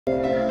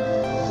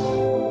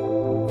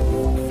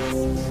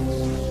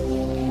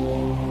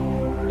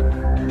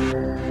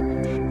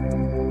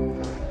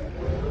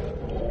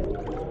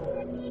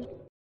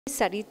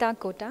Saritha,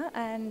 Kota,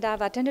 and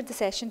I've attended the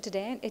session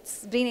today.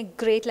 It's been a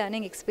great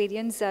learning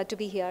experience to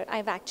be here.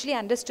 I've actually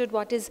understood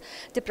what is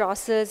the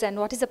process and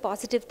what is the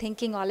positive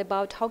thinking all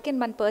about. How can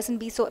one person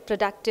be so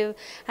productive,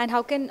 and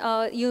how can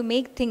you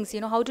make things,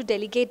 how to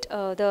delegate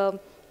the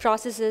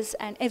processes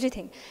and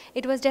everything.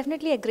 It was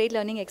definitely a great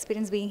learning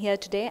experience being here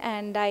today,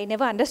 and I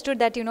never understood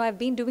that I've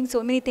been doing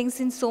so many things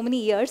since so many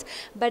years,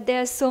 but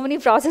there are so many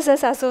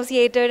processes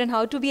associated, and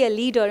how to be a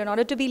leader. In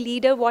order to be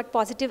leader, what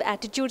positive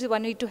attitudes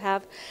one need to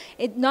have,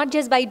 it not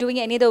just by doing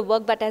any other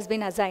work but has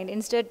been assigned.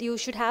 Instead, you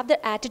should have the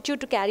attitude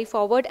to carry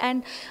forward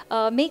and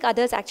make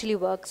others actually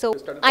work. So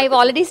I've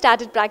already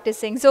started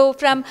practicing. So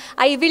from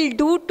I will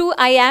do to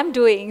I am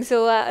doing.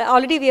 So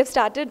already we have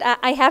started.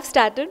 I have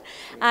started,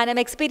 and I'm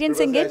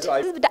experiencing it.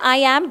 I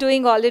am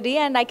doing already,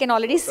 and I can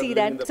already see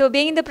that. So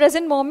being in the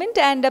present moment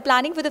and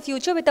planning for the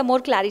future with a more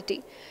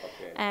clarity.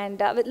 And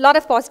with a lot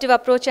of positive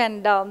approach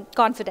and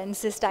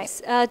confidence this time.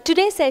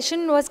 Today's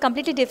session was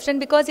completely different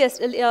because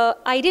yes,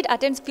 I did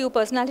attend few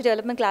personality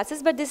development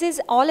classes, but this is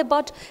all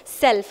about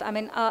self. I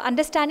mean,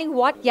 understanding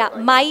what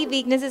my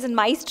weaknesses and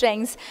my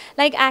strengths.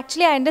 Like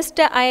actually,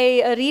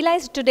 I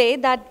realized today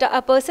that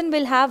a person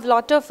will have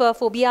lot of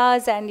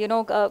phobias and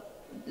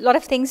lot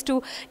of things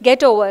to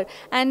get over,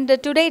 and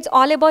today it's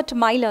all about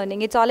my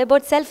learning. It's all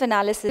about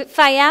self-analysis. If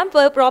I am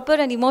proper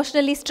and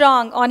emotionally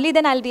strong, only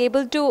then I'll be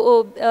able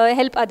to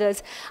help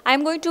others.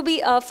 I'm going to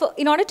be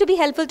in order to be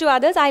helpful to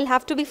others, I'll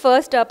have to be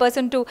first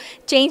person to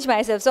change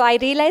myself. So I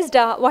realized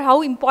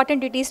how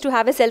important it is to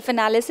have a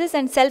self-analysis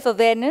and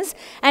self-awareness,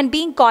 and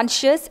being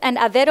conscious and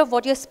aware of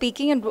what you're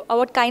speaking and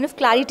what kind of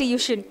clarity you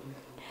should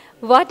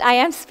what I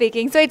am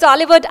speaking. So it's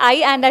all about I,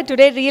 and I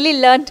today really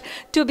learned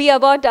to be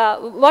about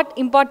what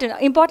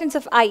importance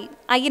of I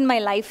in my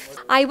life.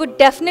 I would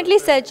definitely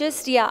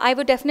suggest, I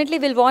would definitely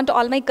will want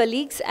all my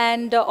colleagues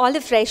and all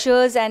the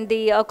freshers and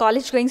the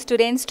college going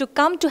students to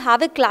come to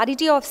have a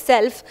clarity of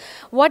self,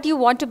 what you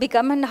want to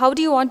become and how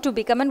do you want to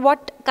become, and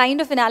what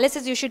kind of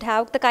analysis you should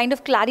have, the kind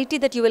of clarity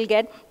that you will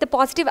get, the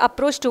positive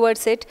approach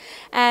towards it,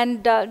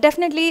 and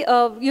definitely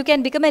you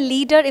can become a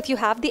leader if you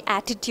have the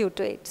attitude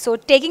to it. So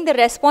taking the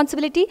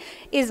responsibility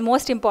is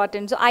most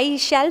important. So I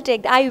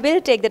will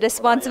take the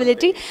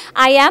responsibility.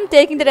 I am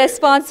taking the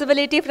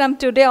responsibility from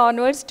today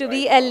onwards to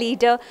be a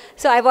leader.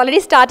 So I've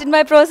already started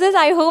my process.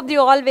 I hope you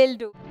all will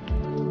do.